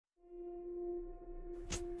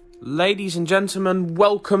Ladies and gentlemen,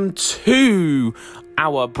 welcome to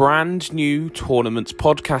our brand new tournaments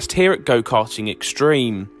podcast here at Go-Karting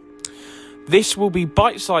Extreme. This will be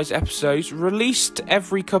bite-sized episodes released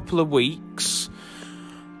every couple of weeks,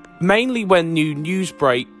 mainly when new news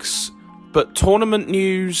breaks, but tournament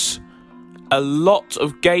news, a lot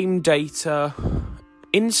of game data,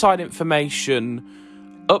 inside information,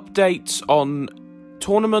 updates on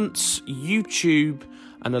tournaments, YouTube,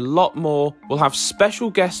 and a lot more. We'll have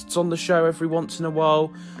special guests on the show every once in a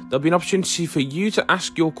while. There'll be an opportunity for you to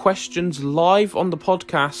ask your questions live on the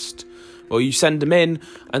podcast, or you send them in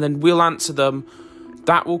and then we'll answer them.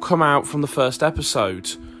 That will come out from the first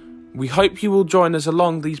episode. We hope you will join us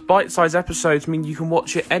along. These bite-sized episodes mean you can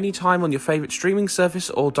watch it anytime on your favourite streaming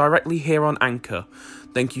service or directly here on Anchor.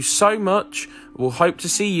 Thank you so much. We'll hope to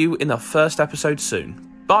see you in the first episode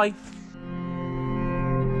soon. Bye.